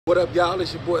What up, y'all?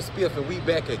 It's your boy Spiff, and we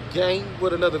back again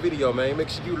with another video, man. Make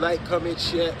sure you like, comment,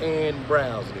 share, and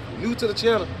browse. And if you're new to the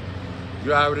channel,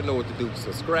 you already know what to do.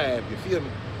 Subscribe, you feel me?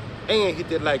 And hit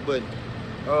that like button.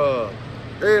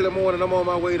 Early morning, I'm on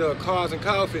my way to Cars and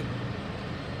Coffee.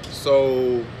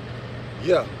 So,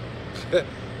 yeah.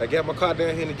 I got my car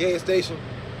down here in the gas station.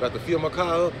 About to fill my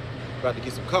car up. About to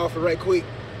get some coffee right quick.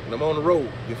 And I'm on the road,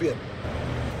 you feel me?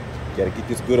 Gotta get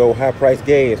this good old high-priced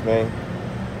gas, man.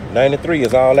 93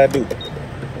 is all I do.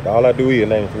 All I do is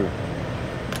 93.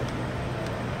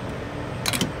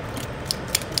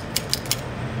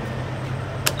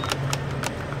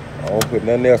 I don't put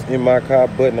nothing else in my car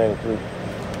but 93.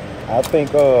 I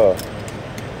think I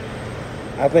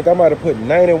might have put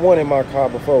 91 in my car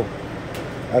before.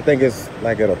 I think it's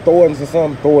like at a Thornton's or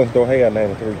something. Thornton's don't have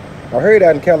 93. I heard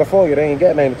out in California they ain't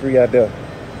got 93 out there.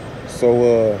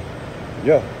 So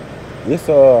yeah. It's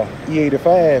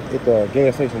E85 at the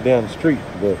gas station down the street,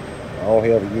 but I don't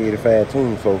have an E85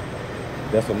 tune, so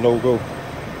that's a no-go.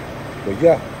 But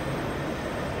yeah,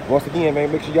 once again,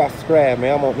 man, make sure y'all subscribe,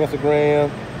 man. I'm on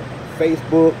Instagram,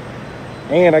 Facebook,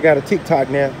 and I got a TikTok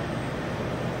now.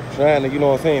 Trying to, you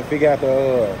know what I'm saying, figure out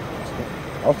the,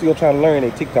 I'm still trying to learn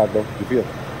a TikTok though, you feel me?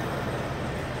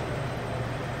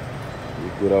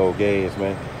 Good old gas,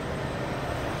 man.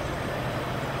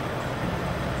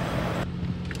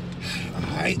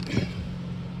 Alright,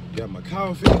 got my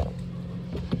coffee.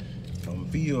 I'm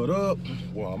filled up.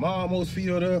 Well, I'm almost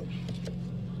filled up.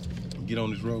 Get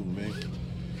on this road, man.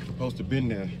 Supposed to been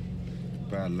there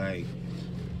about like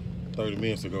 30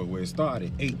 minutes ago where it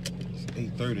started. It's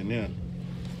 8:30 now.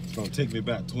 It's gonna take me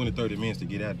about 20-30 minutes to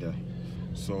get out there.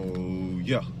 So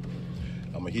yeah,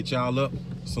 I'm gonna hit y'all up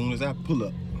as soon as I pull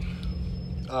up.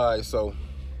 Alright, so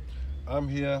I'm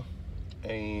here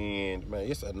and man,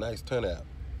 it's a nice turnout.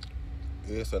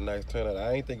 It's a nice turnout.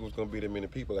 I ain't think it was gonna be that many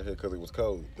people out here because it was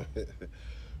cold.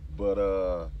 But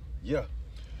yeah,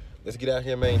 let's get out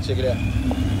here, man. Check it out.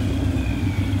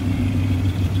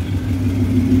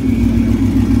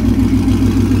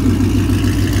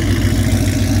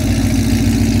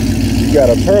 You got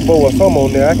a turbo or something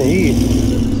on there, I can hear it.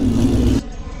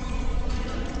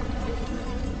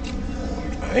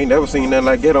 I ain't never seen nothing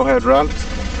like that on hydraulics.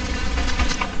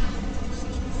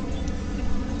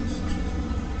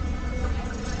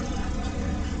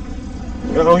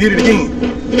 Don't hit it again.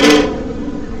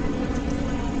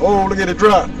 Oh, look at it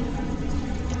drop.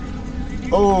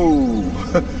 Oh,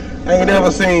 I ain't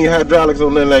never seen hydraulics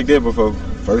on nothing like that before.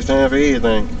 First time for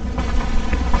everything.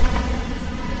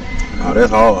 Oh,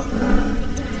 that's hard.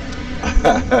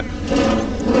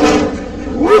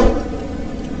 Woo!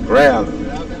 Grab it.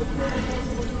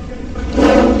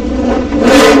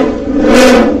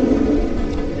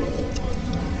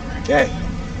 Yeah,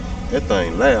 that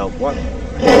thing loud, boy.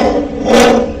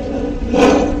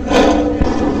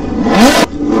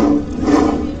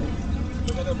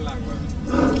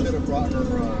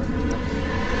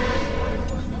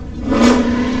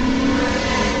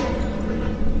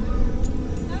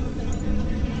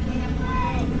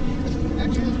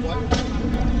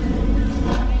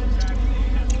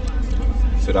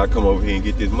 Said I come over here and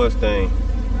get this Mustang.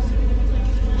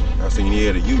 I seen he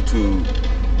had a YouTube,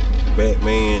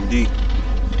 Batman D. I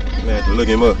had to look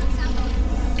him up.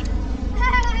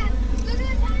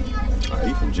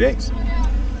 He from Jackson.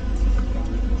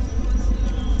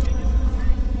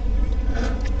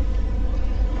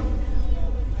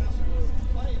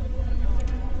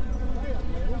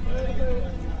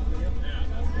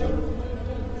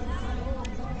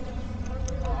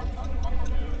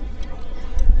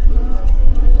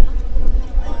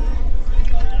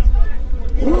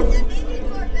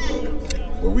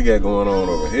 What we got going on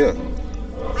over here?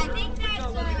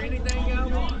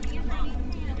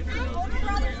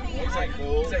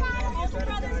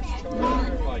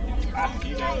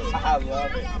 I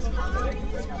love it.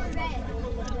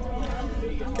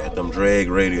 Got them drag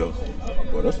radios.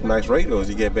 Well, that's some nice radios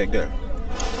you got back there.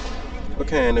 What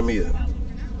kind of them is?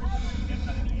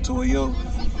 Toyo.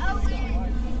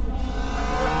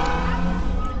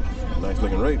 Nice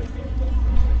looking radio.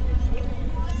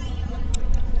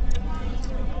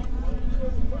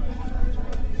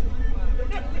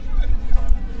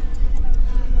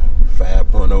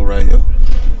 .0 right here.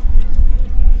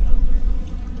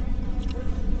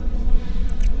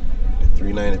 The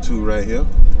 392 right here.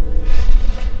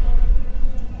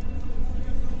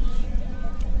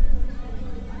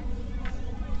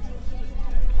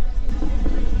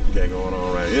 Got going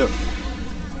on right here.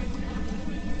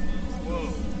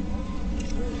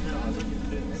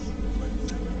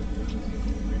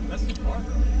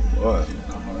 Boy,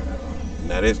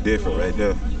 now that's different right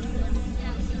there.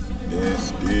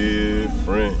 That's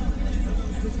different.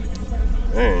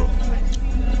 Man.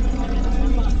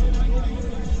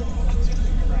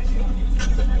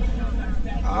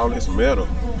 All this metal.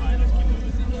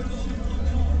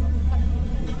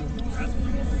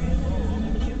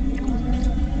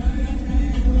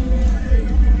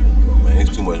 Man,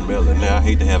 it's too much metal now. I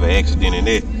hate to have an accident in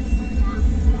it.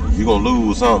 You're gonna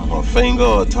lose something, a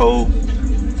finger, a toe,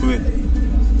 foot.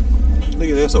 Look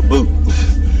at that's a boot.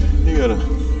 You got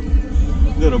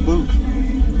a boot.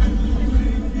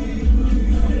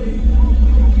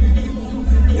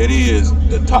 It is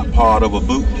the top part of a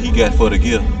boot he got for the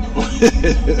gift.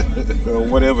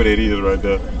 Whatever that is right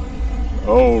there. I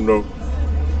don't know.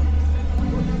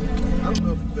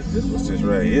 What's this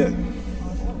right here?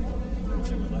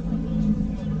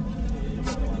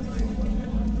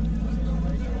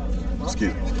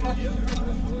 Skip.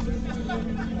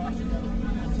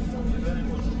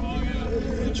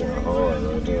 That's trying hard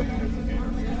right there.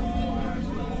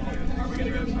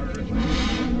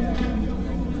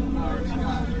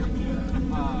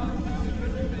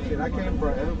 I came for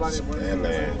everybody.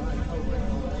 Skyline.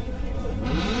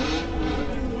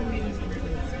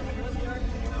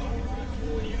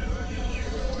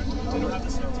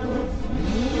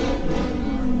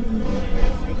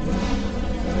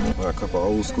 A couple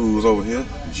old schools over here.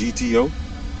 GTO.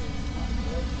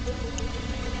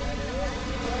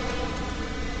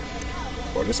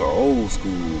 Boy, this an old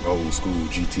school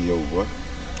GTO, boy.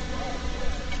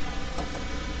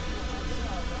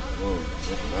 Oh,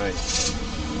 that's nice.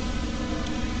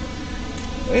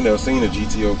 I ain't never seen a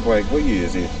GTO quite. What year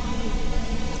is it?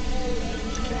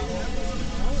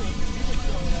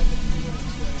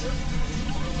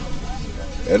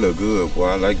 That look good, boy.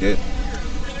 I like that.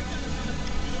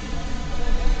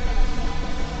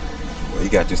 Well, you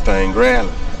got this thing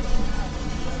growling.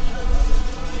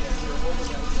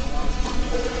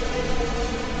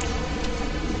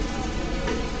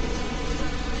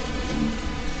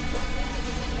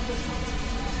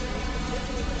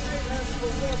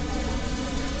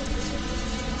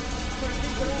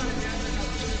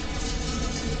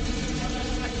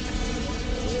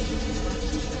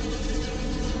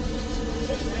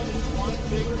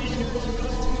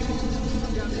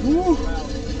 Woo.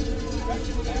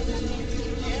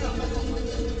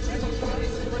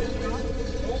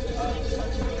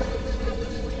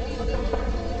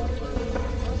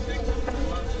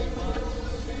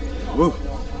 Woo.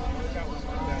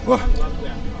 Wow.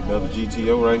 Another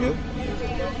GTO right here.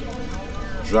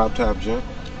 Drop top jump.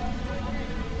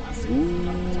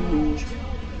 Ooh.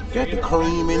 Got the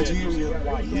cream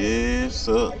interior. Yes,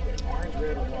 sir.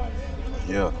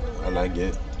 Yeah, I like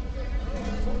that.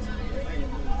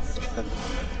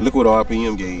 Look what the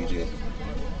RPM gauge is.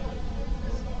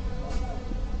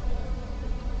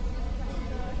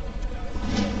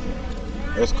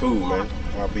 That's cool, man.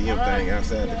 RPM thing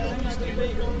outside the company.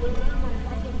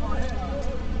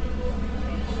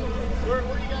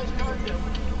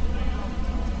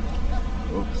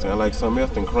 Oh, sound like something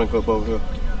else can crank up over here.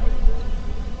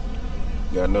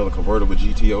 Got another convertible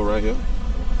GTO right here.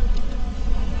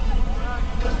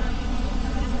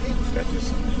 Got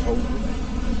this Cobra.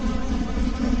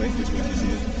 I think this is what this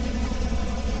is.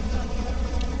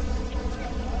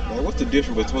 Now, what's the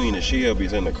difference between the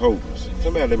Shelbys and the Cobras?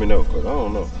 Somebody let me know, because I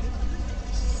don't know.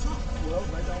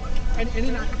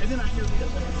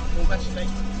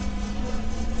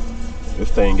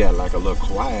 This thing got like a little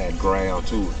quiet growl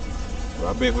to it. But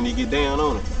I bet when you get down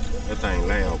on it, that thing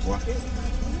loud, boy.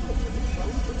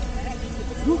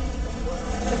 Woo.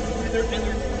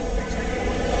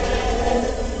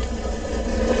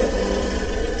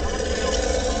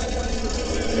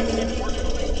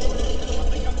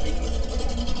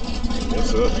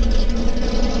 What's up?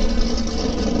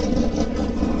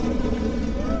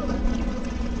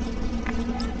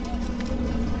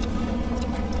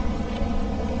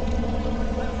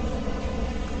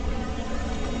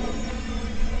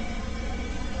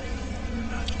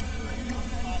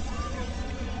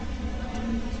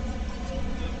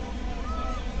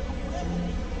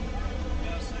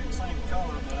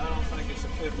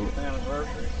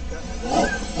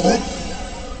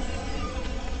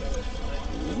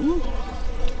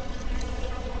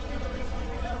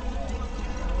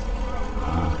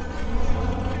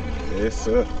 Yes,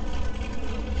 sir.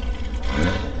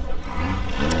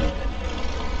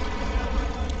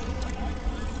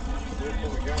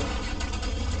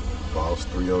 Boss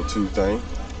 302 thing.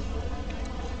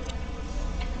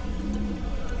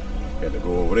 Got to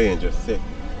go over there in just a second.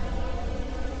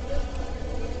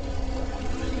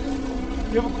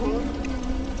 You have a clue?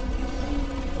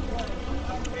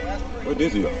 What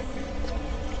this is?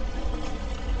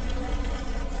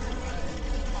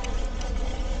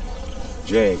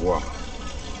 Jaguar.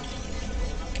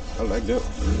 I like that.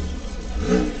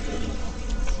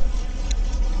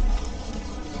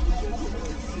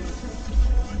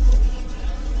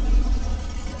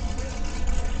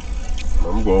 I'm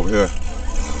gonna go over here.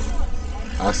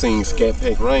 I seen Scat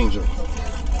Pack Ranger.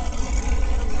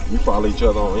 We follow each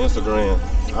other on Instagram.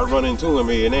 I run into him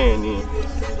here and there and then.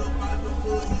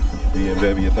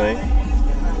 BMW thing.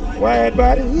 Wide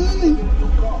body.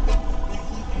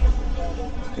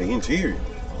 The interior.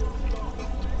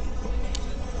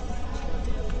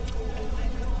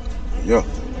 Yeah.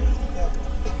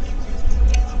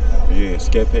 Yeah,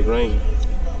 Scat Pack Ranger.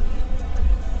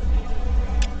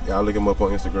 Y'all look him up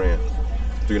on Instagram.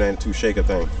 392 Shaker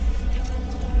thing.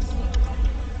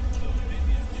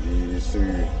 Yes,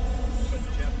 sir.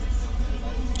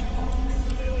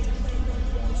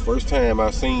 First time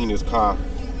I seen this car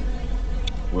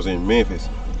was in Memphis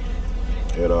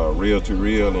at Real to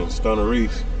Real in Stunner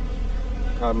Reefs.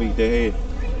 Car meet they had.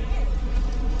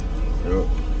 Yep.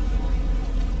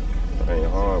 That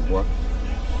ain't hard, boy.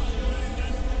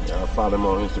 Y'all follow him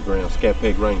on Instagram, Scat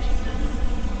Pack Ranger.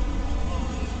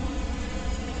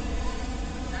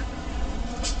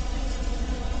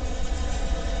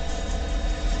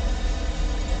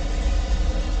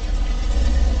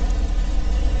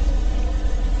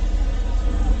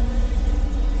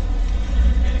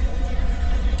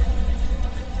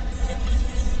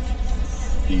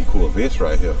 These Corvettes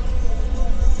right here.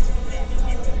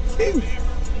 Ew.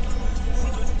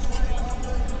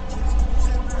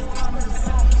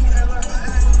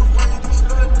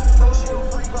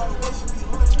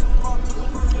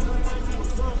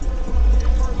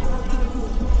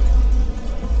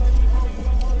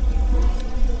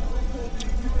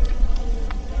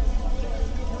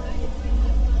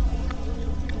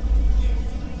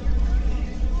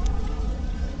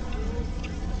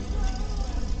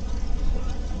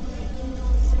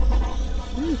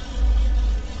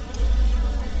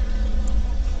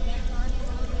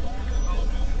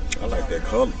 I like that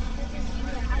color.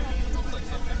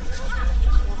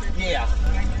 Yeah.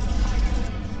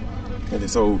 And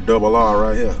this old double R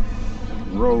right here.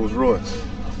 Rolls Royce.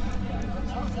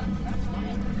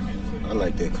 I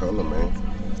like that color, man.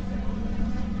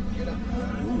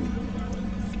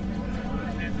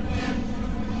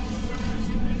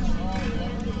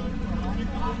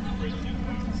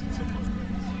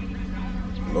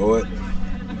 Ooh. Lord,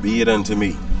 be it unto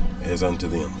me as unto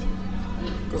them.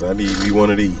 Because I need me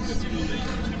one of these.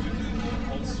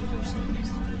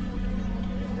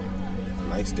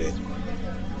 Likes that.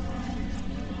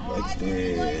 Likes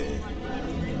that.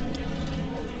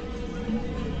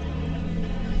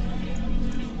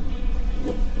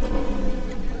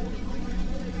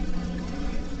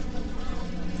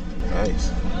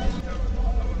 Nice.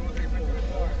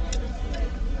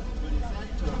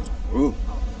 Ooh.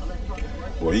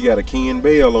 Well, he got a Ken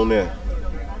Bell on there.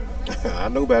 I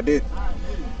know about that.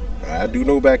 I do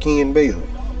know about Ken Bell.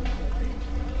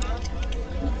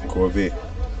 Corvette.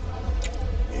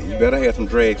 Yeah, you better have some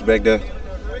drags back there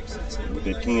with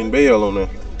that Ken Bell on there.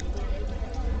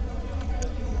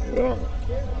 Yeah.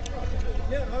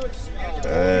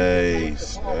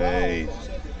 Nice, nice.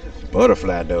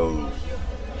 Butterfly doors.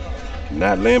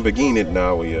 Not Lamborghini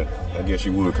now. Yeah, I guess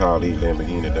you would call these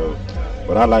Lamborghini doors.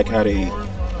 But I like how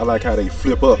they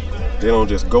flip up. They don't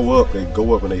just go up. They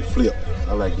go up and they flip.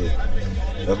 I like that.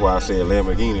 That's why I said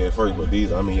Lamborghini at first, but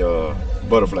these, I mean,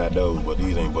 butterfly doors, but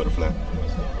these ain't butterfly.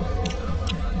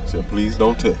 So please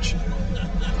don't touch.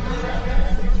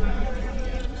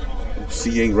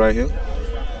 C8 right here.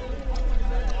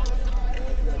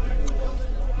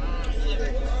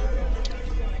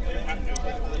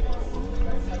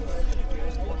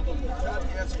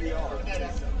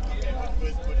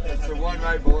 It's the one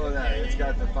right below that. It's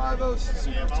got the 5.0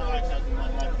 supercharged.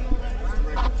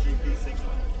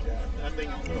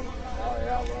 Oh,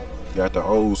 yeah, I love it. Got the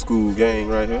old school gang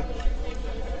right here.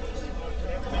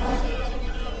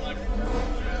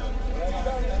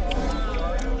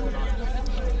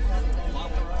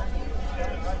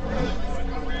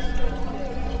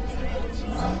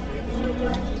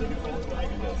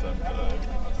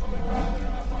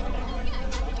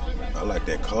 I like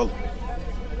that color.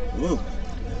 Ooh.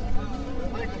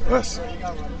 That's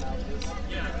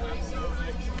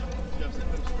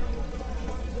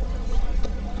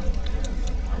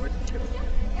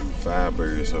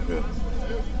Firebirds up here.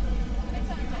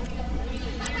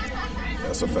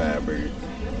 That's a Firebird.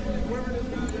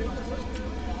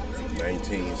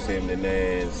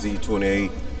 1979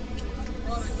 Z28.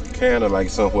 Kind of like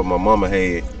something what my mama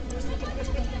had.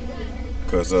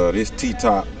 Cause this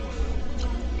T-top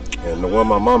and the one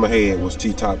my mama had was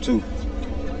T-top too.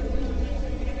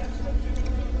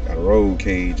 roll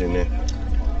cage in there.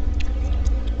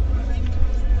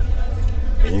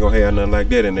 You ain't gonna have nothing like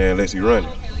that in there unless you run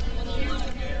it.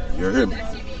 You hear me?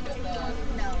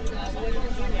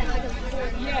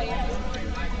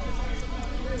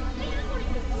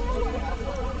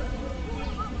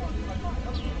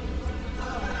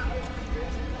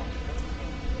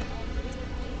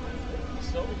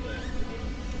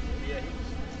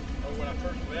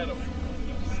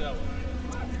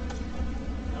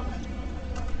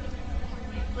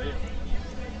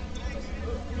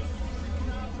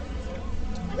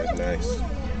 That's nice.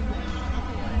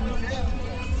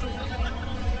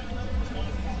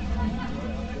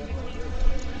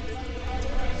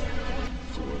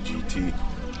 For a GT.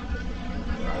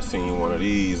 I seen one of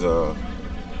these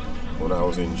when I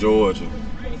was in Georgia.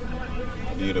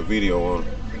 I did a video on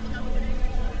them.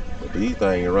 But these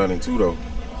things are running too though.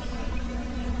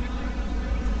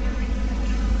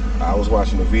 I was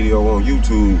watching a video on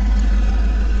YouTube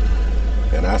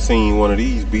and I seen one of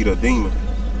these beat a demon.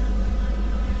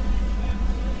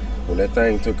 When that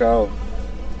thing took off,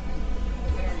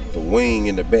 the wing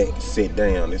in the back set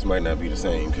down. This might not be the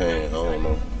same kind. I don't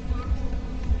know.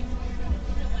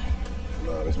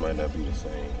 No, this might not be the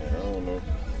same kind. I don't know.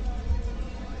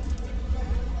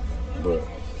 But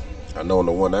I know on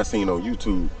the one I seen on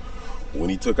YouTube, when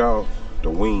he took off, the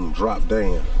wing dropped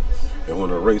down. And when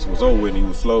the race was over and he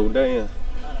was slowed down,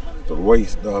 the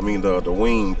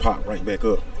wing popped right back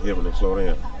up. Yeah, when they slow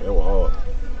down. That was hard.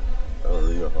 That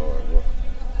was real hard, bro.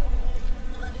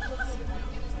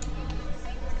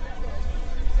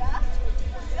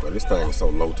 But this thing is so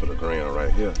low to the ground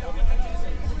right here.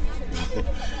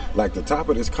 Like the top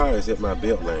of this car is at my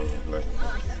belt line.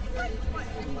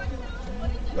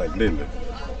 Like literally.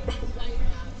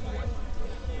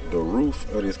 The roof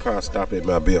of this car stopped at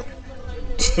my belt.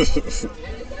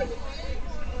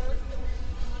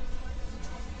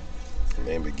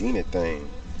 Lamborghini thing.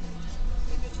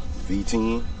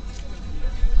 V10.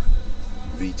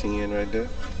 V10 right there.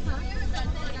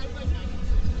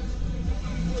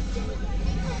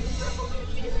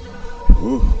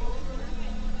 Ooh.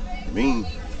 Mean.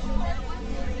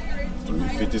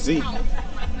 350Z.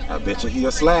 I bet you he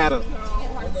a slider.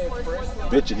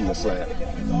 Bet you he a slider.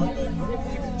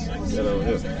 Get over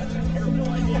here.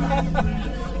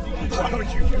 Why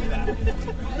would you do that?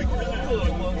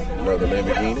 Another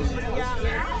Lamborghini.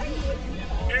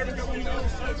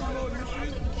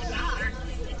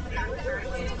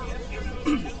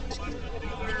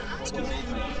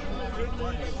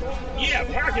 Yeah,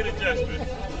 market adjustment.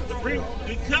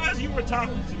 Because you were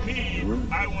talking to me,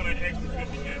 I want an extra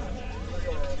 50 gas.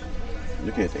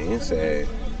 Look at the inside.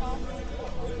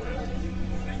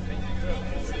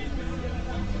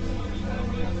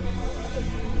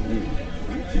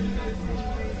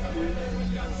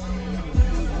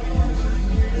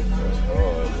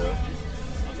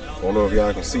 I don't know if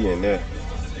y'all can see in there.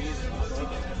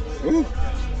 Ooh.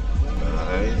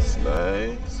 Nice,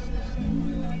 nice.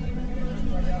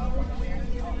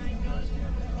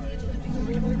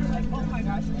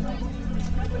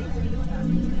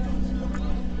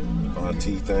 RT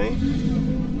thing.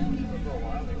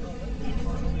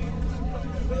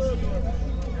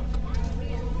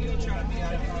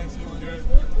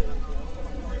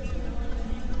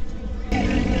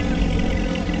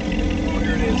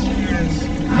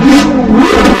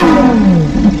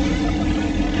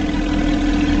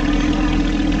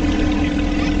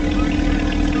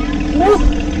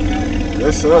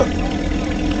 Yes, sir.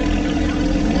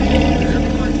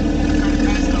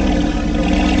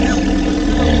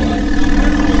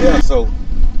 Yeah, so,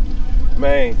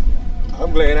 man,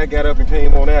 I'm glad I got up and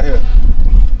came on out here.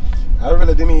 I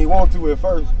really didn't even want to at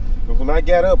first, but when I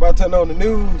got up, I turned on the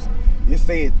news, it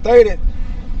said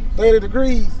 30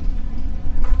 degrees.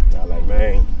 I like,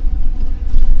 man,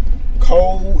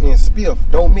 cold and spiff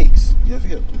don't mix. You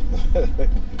feel?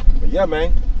 But yeah,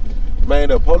 man,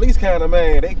 the police kind of,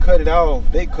 man, they cut it off.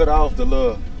 They cut off the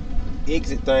little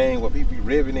exit thing where people be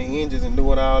revving their engines and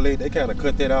doing all that. They kind of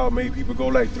cut that off, made people go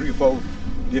like 3 or 4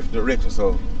 different directions.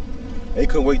 So they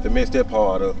couldn't wait to mess that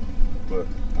part up. But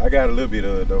I got a little bit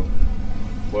of it though.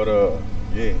 But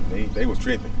yeah, they was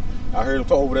tripping. I heard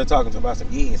them over there talking to me. I said,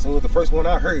 yeah, as soon as the first one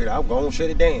I heard, I'm gonna shut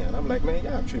it down. I'm like, man,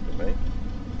 y'all tripping, man.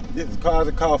 This is Cars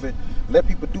and Coffee. Let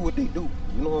people do what they do.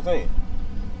 You know what I'm saying?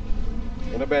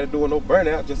 Ain't nobody doing no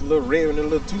burnout, just a little revving and a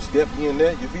little 2-step in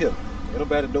there, you feel me? Ain't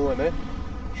nobody doing that.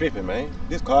 Tripping, man.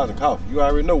 This Cars and Coffee, you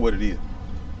already know what it is.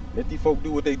 Let these folk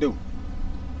do what they do.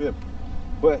 Feel me?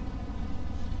 But,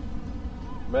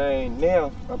 man,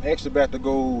 now I'm actually about to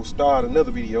go start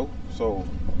another video, so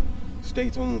stay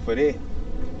tuned for that.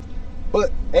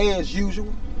 But, as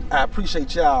usual, I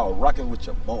appreciate y'all rocking with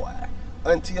your boy.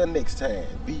 Until next time,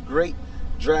 be great,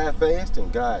 drive fast,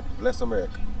 and God bless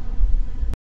America.